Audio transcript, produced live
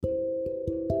2023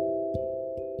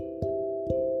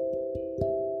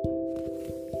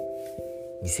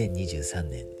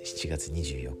年7月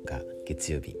24日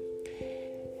月曜日、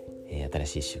新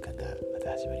しい1週間がま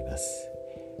た始まります。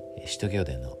使徒行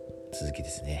伝の続きで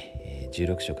すね、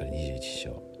16章から21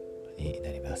章に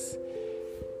なります。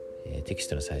テキス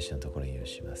トの最初のところに引用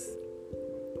します。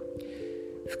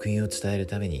福音を伝える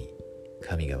ために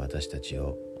神が私たち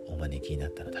をお招きになっ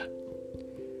たのだ。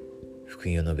福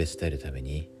音を述べ伝えるため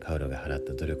にパウロが払っ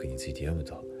た努力について読む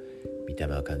と、御霊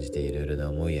を感じていろいろな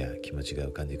思いや気持ちが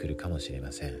浮かんでくるかもしれ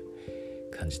ません。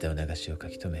感じた促しを書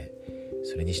き留め、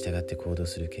それに従って行動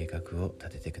する計画を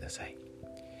立ててください。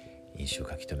印象を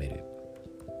書き留める。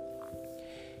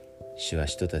主は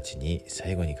人たちに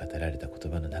最後に語られた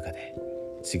言葉の中で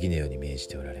次のように命じ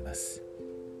ておられます。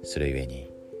それゆえ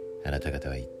にあなた方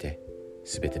は言って、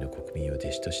すべての国民を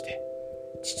弟子として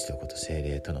父と子と聖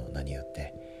霊との名によっ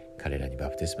て彼らにバ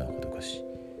プテスマを施し、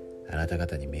あなた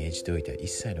方に命じておいた一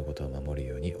切のことを守る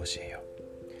ように教えよ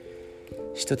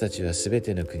う。人たちはすべ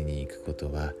ての国に行くこ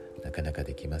とはなかなか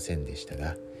できませんでした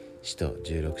が、使徒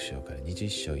16章から21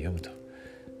章を読むと、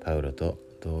パウロと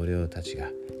同僚たち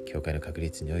が教会の確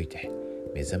立において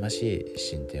目覚ましい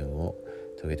進展を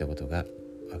遂げたことが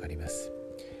わかります。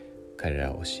彼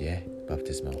らを教え、バプ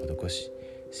テスマを施し、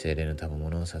聖霊の賜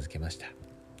物を授けました。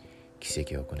奇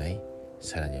跡を行い、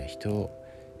さらには人を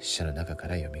死者の中か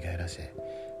らよみがえらせ、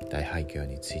大廃墟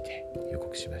について予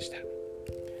告しました。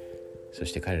そ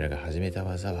して彼らが始めた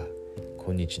技は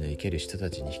今日の生ける人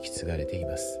たちに引き継がれてい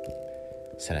ます。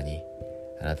さらに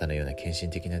あなたのような献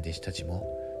身的な弟子たち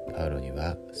も、パウロに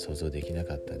は想像できな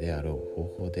かったであろう方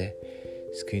法で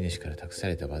救い主から託さ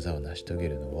れた技を成し遂げ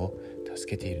るのを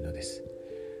助けているのです。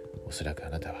おそらく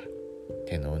あなたは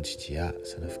天の御父や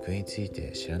その福音につい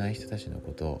て知らない人たちの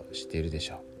ことを知っているでし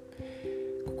ょう。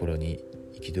心に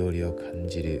憤りを感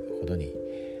じるほどに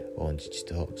御父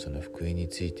とその福音に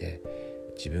ついて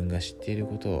自分が知っている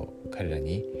ことを彼ら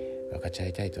に分かち合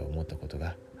いたいと思ったこと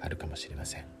があるかもしれま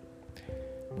せん。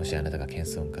もしあなたが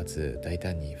謙遜かつ大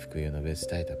胆に福音を述べ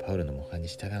伝えたパウロの模範に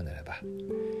従うならば、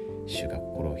主が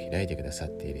心を開いてくださっ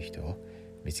ている人を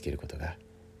見つけることが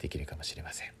できるかもしれ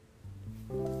ません。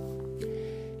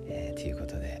というこ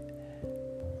とで、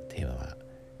テーマは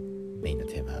メインの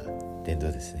テーマは伝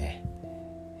道ですね。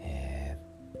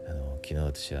昨日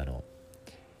私は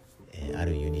あ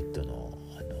るユニットの、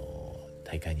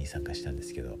大会に参加したんで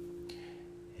すけど、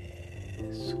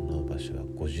その場所は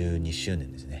52周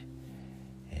年ですね。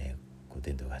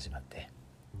伝道が始まって、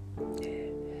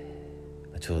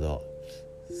ちょうど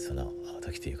その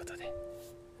時ということで、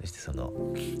そしてその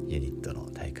ユニットの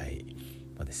大会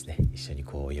もですね、一緒に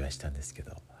お祝いしたんですけ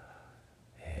ど、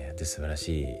で素晴ら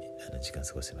しい時間を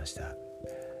過ごせました。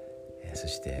そ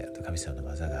して神様の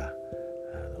技が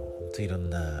本当にいろん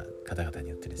な方々に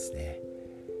よってですね、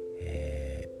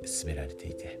進められて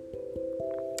いて、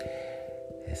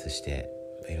そして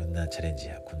いろんなチャレンジ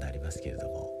や困難ありますけれど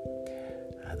も、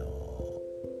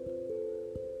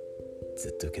ず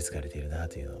っと受け継がれているな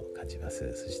というのを感じま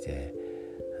す。そして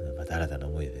また新たな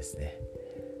思いでですね、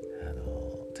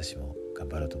私も頑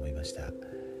張ろうと思いました。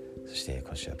そして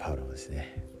今週はパウロもです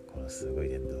ね、このすごい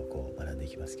伝道を学んでい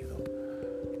きますけど、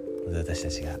私た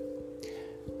ちが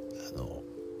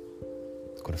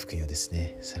この福音をです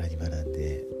ね、さらに学ん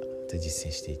で実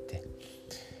践していって、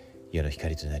世の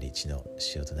光となり地の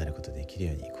塩となることができる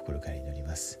ように心から祈り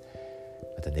ます。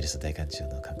またネルソン大官長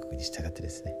の勧告に従ってで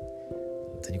すね、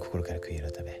本当に心から悔い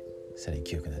改め、さらに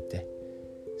清くなって、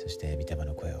そして御霊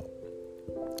の声を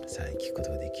さらに聞くこ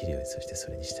とができるように、そしてそ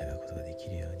れに従うことができ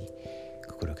るように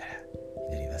心から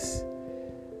祈ります。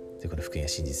で、この福音が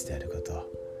真実であるこ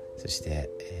と、そして、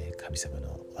神様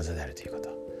の技であるということ、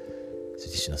そ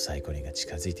して主の再降臨が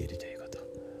近づいているということ、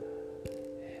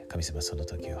神様はその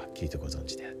時をはっきりとご存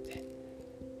知であって、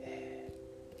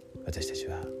私たち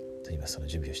は本当に今その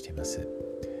準備をしています。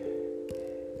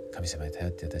神様に頼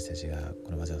って私たちが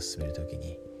この技を進めるとき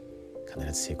に必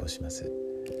ず成功します。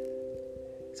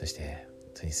そして本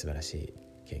当に素晴らしい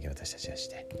経験を私たちはし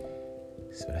て、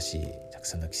素晴らしいたく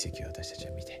さんの奇跡を私たち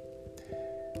は見て、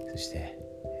そして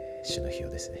主の日を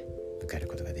ですね迎える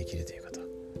ことができるということを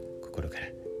心から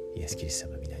イエス・キリスト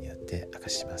の皆によって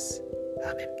証しします。ア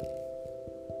ーメン。